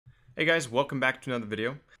Hey guys, welcome back to another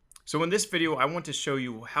video. So in this video, I want to show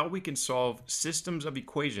you how we can solve systems of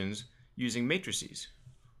equations using matrices,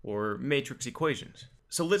 or matrix equations.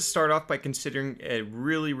 So let's start off by considering a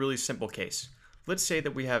really simple case. Let's say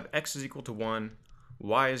that we have x is equal to 1,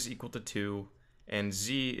 y is equal to 2, and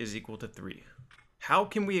z is equal to 3. How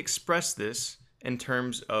can we express this in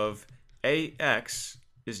terms of ax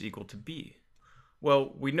is equal to b?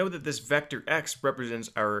 Well, we know that this vector x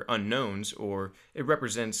represents our unknowns, or it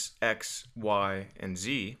represents x, y, and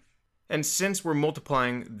z. And since we're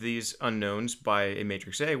multiplying these unknowns by a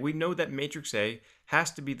matrix A, we know that matrix A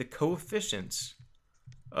has to be the coefficients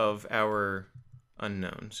of our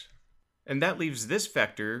unknowns. And that leaves this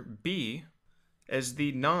vector b as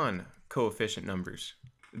the non-coefficient numbers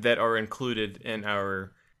that are included in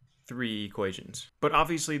our three equations. But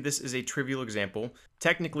obviously this is a trivial example.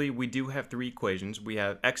 Technically we do have three equations. We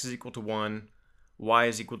have x is equal to 1, y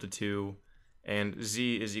is equal to 2, and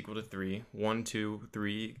z is equal to 3. 1, 2,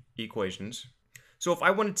 3 equations. So if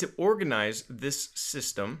I wanted to organize this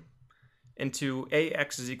system into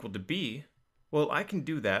ax is equal to b, well, I can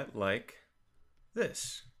do that like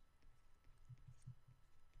this.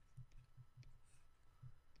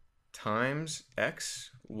 Times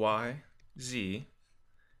x, y, z.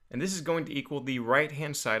 And this is going to equal the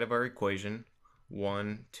right-hand side of our equation,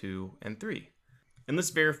 1, 2, and 3. And let's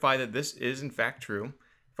verify that this is in fact true.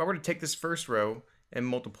 If I were to take this first row and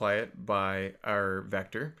multiply it by our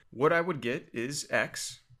vector, what I would get is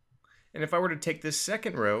x. And if I were to take this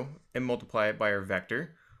second row and multiply it by our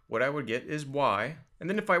vector, what I would get is y. And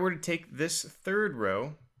then if I were to take this third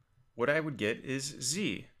row, what I would get is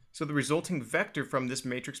z. So the resulting vector from this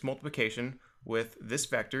matrix multiplication with this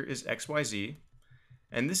vector is x, y, z.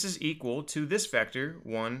 And this is equal to this vector,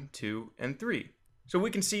 1, 2, and 3. So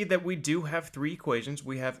we can see that we do have three equations.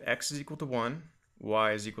 We have x is equal to 1,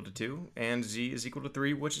 y is equal to 2, and z is equal to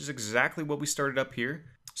 3, which is exactly what we started up here.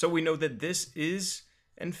 So we know that this is,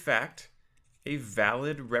 in fact, a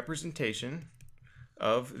valid representation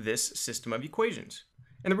of this system of equations.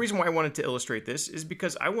 And the reason why I wanted to illustrate this is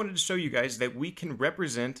because I wanted to show you guys that we can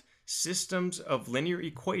represent systems of linear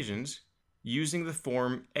equations using the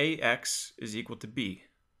form ax is equal to b.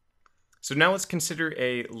 So now let's consider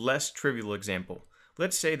a less trivial example.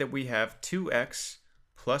 Let's say that we have 2x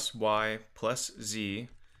plus y plus z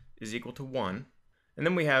is equal to 1. And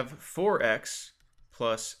then we have 4x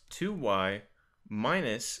plus 2y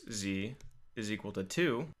minus z is equal to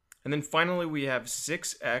 2. And then finally we have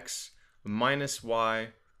 6x minus y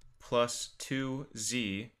plus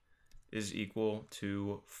 2z is equal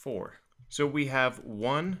to 4. So we have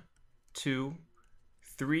 1, 2,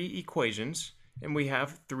 3 equations, and we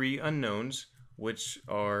have three unknowns, which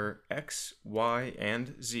are x, y,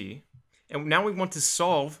 and z. And now we want to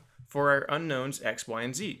solve for our unknowns x, y,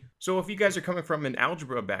 and z. So if you guys are coming from an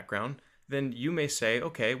algebra background, then you may say,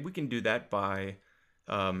 okay, we can do that by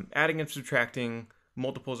adding and subtracting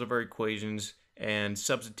multiples of our equations and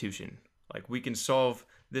substitution. Like we can solve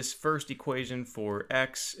this first equation for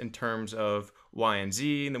x in terms of y and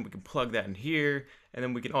z, and then we can plug that in here, and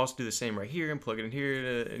then we can also do the same right here and plug it in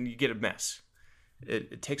here, and you get a mess.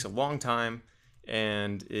 It takes a long time,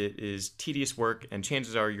 and it is tedious work, and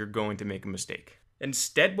chances are you're going to make a mistake.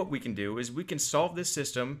 Instead, what we can do is we can solve this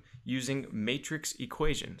system using matrix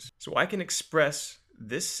equations. So I can express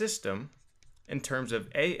this system in terms of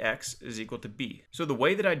ax is equal to b. So the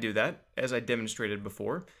way that I do that, as I demonstrated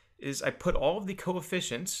before, is I put all of the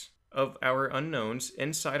coefficients of our unknowns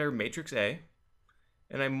inside our matrix A,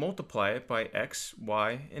 and I multiply it by x,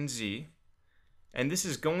 y, and z, and this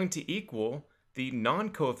is going to equal the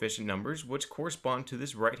non-coefficient numbers, which correspond to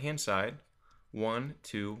this right-hand side, 1,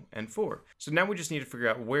 2, and 4. So now we just need to figure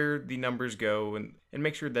out where the numbers go and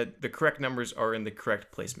make sure that the correct numbers are in the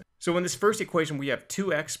correct placement. So in this first equation, we have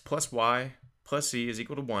 2x plus y plus z is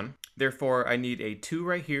equal to 1. Therefore, I need a 2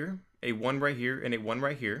 right here, a 1 right here, and a 1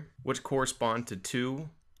 right here, which correspond to 2,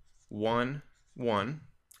 1, 1.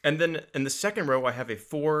 And then in the second row, I have a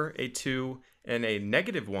 4, a 2, and a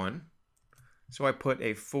negative 1. So I put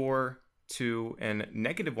a 4, 2, and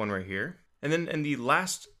negative 1 right here. And then in the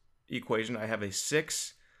last equation, I have a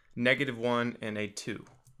 6, negative 1, and a 2.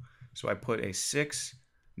 So I put a 6,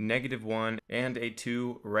 negative 1, and a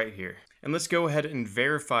 2 right here. And let's go ahead and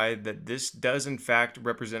verify that this does in fact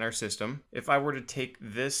represent our system. If I were to take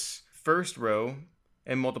this first row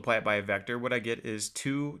and multiply it by a vector, what I get is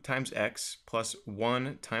 2 times x plus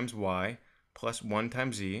 1 times y plus 1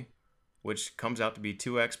 times z, which comes out to be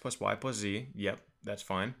 2x plus y plus z. Yep, that's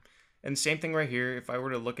fine. And same thing right here. If I were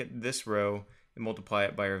to look at this row and multiply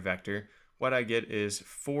it by our vector, what I get is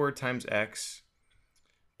 4 times x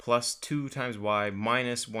plus 2 times y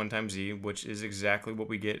minus 1 times z, which is exactly what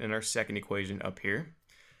we get in our second equation up here.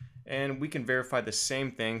 And we can verify the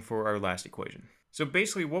same thing for our last equation. So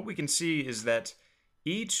basically what we can see is that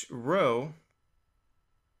each row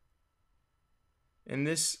in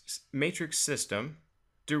this matrix system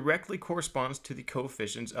directly corresponds to the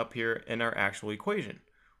coefficients up here in our actual equation.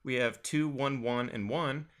 We have 2, 1, 1, and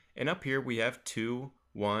 1, and up here we have 2,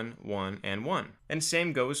 1, 1, and 1. And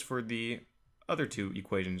same goes for the other two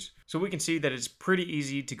equations. So we can see that it's pretty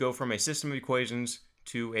easy to go from a system of equations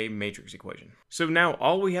to a matrix equation. So now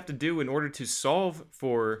all we have to do in order to solve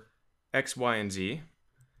for x, y, and z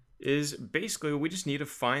is basically we just need to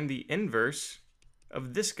find the inverse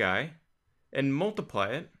of this guy and multiply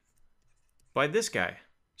it by this guy.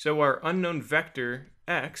 So our unknown vector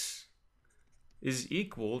x is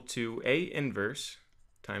equal to A inverse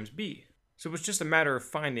times B. So it's just a matter of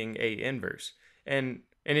finding A inverse. And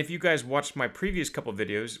if you guys watched my previous couple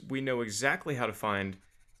videos, we know exactly how to find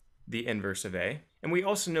the inverse of A. And we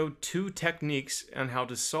also know two techniques on how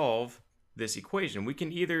to solve this equation. We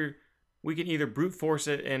can either brute force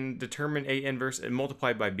it and determine A inverse and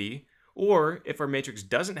multiply by B, or if our matrix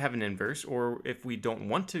doesn't have an inverse, or if we don't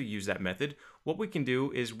want to use that method, what we can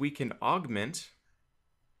do is we can augment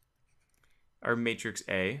our matrix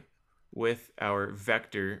A with our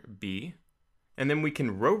vector B, and then we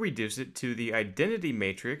can row reduce it to the identity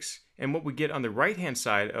matrix, and what we get on the right-hand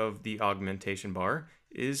side of the augmentation bar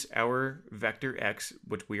is our vector x,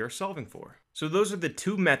 which we are solving for. So those are the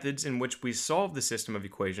two methods in which we solve the system of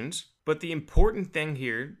equations, but the important thing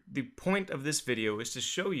here, the point of this video, is to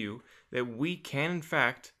show you that we can in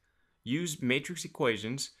fact use matrix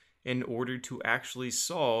equations in order to actually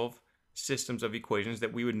solve systems of equations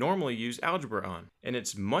that we would normally use algebra on. And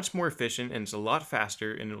it's much more efficient and it's a lot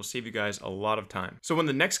faster and it'll save you guys a lot of time. So in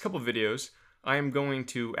the next couple of videos, I am going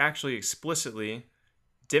to actually explicitly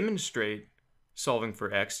demonstrate solving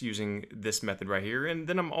for x using this method right here, and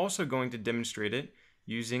then I'm also going to demonstrate it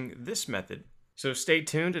using this method. So stay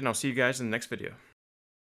tuned and I'll see you guys in the next video.